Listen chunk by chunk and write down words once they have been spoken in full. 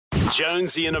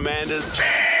Jonesy and Amanda's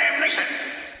Damn Nation.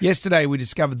 Yesterday, we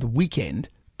discovered The Weeknd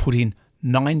put in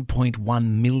 $9.1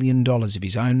 million of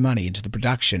his own money into the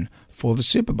production for the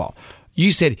Super Bowl.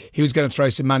 You said he was going to throw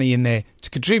some money in there to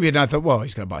contribute, and I thought, well,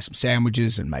 he's going to buy some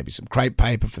sandwiches and maybe some crepe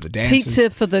paper for the dancers. Pizza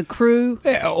for the crew.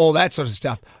 Yeah, all that sort of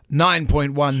stuff.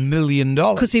 $9.1 million.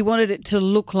 Because he wanted it to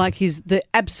look like the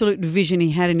absolute vision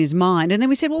he had in his mind. And then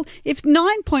we said, well, if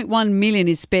 $9.1 million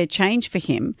is spare change for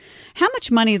him, how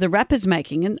much money are the rappers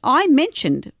making? And I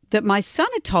mentioned that my son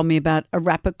had told me about a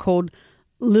rapper called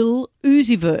Lil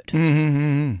Uzi Vert.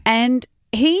 Mm-hmm. And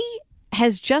he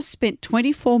has just spent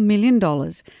 $24 million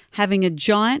having a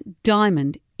giant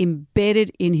diamond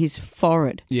embedded in his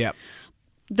forehead. Yep.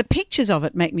 The pictures of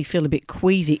it make me feel a bit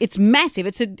queasy. It's massive.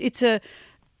 It's a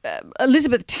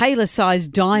Elizabeth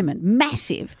Taylor-sized diamond,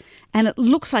 massive, and it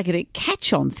looks like it'd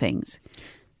catch on things.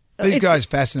 These guys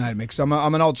fascinate me because I'm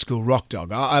an old school rock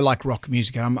dog. I like rock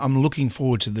music, and I'm looking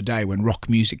forward to the day when rock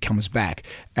music comes back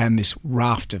and this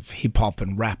raft of hip hop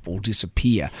and rap will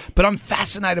disappear. But I'm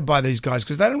fascinated by these guys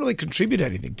because they don't really contribute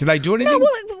anything. Do they do anything? No,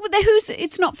 well,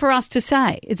 it's not for us to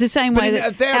say. It's the same way in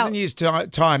that 1,000 years'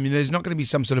 time, there's not going to be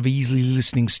some sort of easily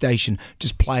listening station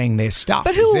just playing their stuff.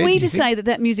 But who are we to say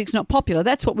that music's not popular?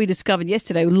 That's what we discovered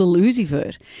yesterday with Lil Uzi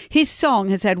Vert. His song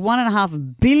has had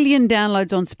 1.5 billion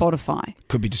downloads on Spotify.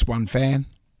 Could be just one fan,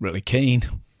 really keen.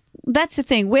 That's the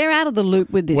thing. We're out of the loop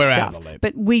with this stuff. Out of the loop.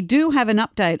 But we do have an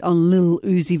update on Lil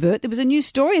Uzi Vert. There was a new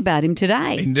story about him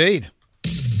today. Indeed.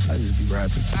 I just be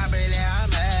rapping.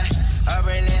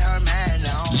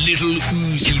 Little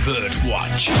Uzi Vert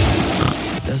watch.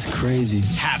 That's crazy.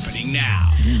 Happening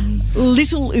now.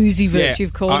 Little Uzi Vert, Yeah,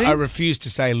 you've called him. I refuse to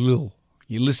say Lil.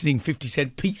 You're listening 50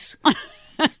 Cent piece. Well,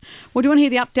 do you want to hear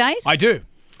the update? I do.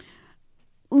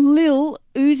 Lil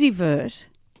Uzi Vert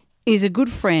is a good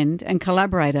friend and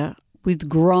collaborator with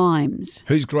Grimes.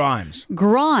 Who's Grimes?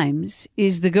 Grimes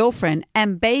is the girlfriend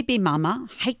and baby mama,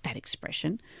 hate that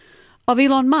expression, of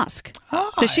Elon Musk.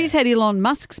 So she's had Elon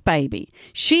Musk's baby.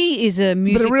 She is a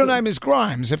musical... But her real name is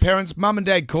Grimes. Her parents, mum and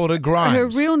dad, called her Grimes. Her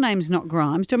real name's not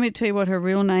Grimes. Do you want me to tell you what her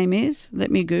real name is?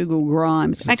 Let me Google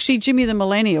Grimes. Actually, Jimmy the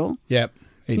Millennial. Yep.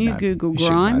 You Google You should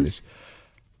know Grimes. this.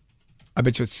 I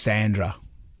bet you it's Sandra.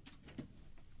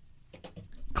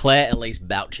 Claire Elise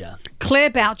Boucher. Claire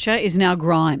Boucher is now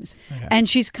Grimes. Okay. And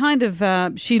she's kind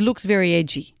of, she looks very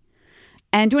edgy.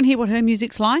 And do you want to hear what her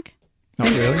music's like? Not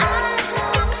really.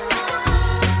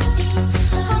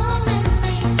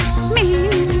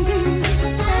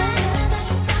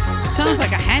 Sounds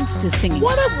like a hamster singing.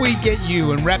 Why don't we get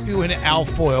you and wrap you in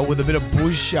alfoil with a bit of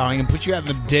bush showing and put you out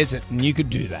in the desert and you could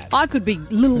do that? I could be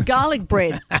little garlic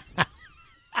bread.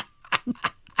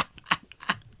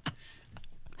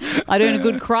 I do in a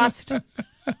good crust.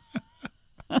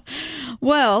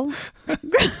 Well,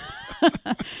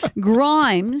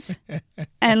 Grimes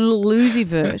and Lil Uzi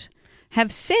Vert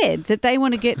have said that they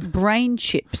want to get brain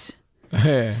chips.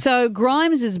 So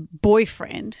Grimes'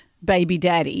 boyfriend, baby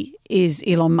daddy, is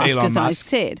Elon Musk, as I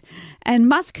said. And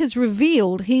Musk has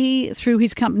revealed he, through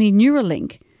his company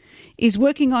Neuralink, is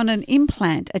working on an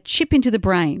implant, a chip into the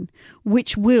brain,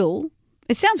 which will...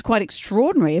 It sounds quite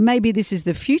extraordinary, and maybe this is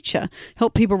the future.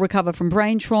 Help people recover from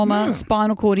brain trauma,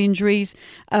 spinal cord injuries.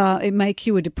 It may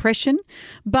cure depression.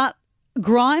 But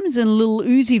Grimes and Lil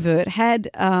Uzi Vert had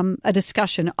a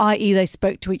discussion, i.e. they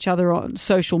spoke to each other on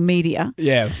social media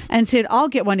and said, I'll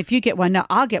get one if you get one. No,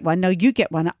 I'll get one. No, you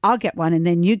get one. I'll get one, and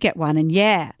then you get one, and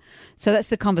yeah. So that's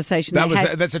the conversation they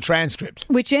had. That's a transcript.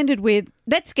 Which ended with,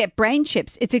 let's get brain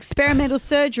chips. It's experimental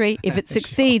surgery. If it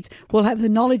succeeds, we'll have the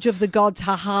knowledge of the gods.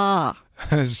 Ha-ha.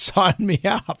 Sign me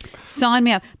up. Sign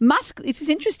me up. Musk, this is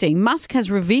interesting. Musk has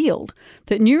revealed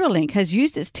that Neuralink has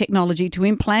used its technology to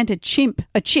implant a chip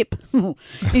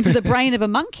into the brain of a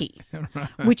monkey,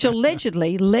 which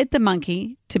allegedly led the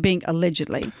monkey to being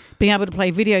able to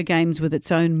play video games with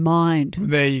its own mind.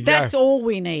 There you go. That's all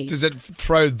we need. Does it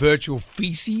throw virtual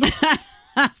feces?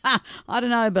 I don't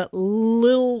know, but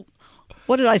Lil...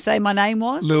 What did I say my name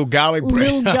was? Little garlic bread.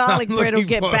 Little garlic bread will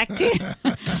get back to you.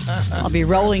 I'll be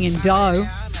rolling in dough.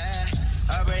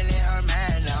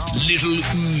 Little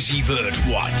Uzi Vert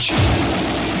watch.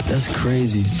 That's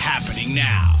crazy. Happening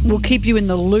now. We'll keep you in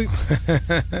the loop.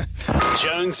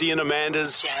 Jonesy and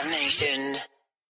Amanda's Damn Nation.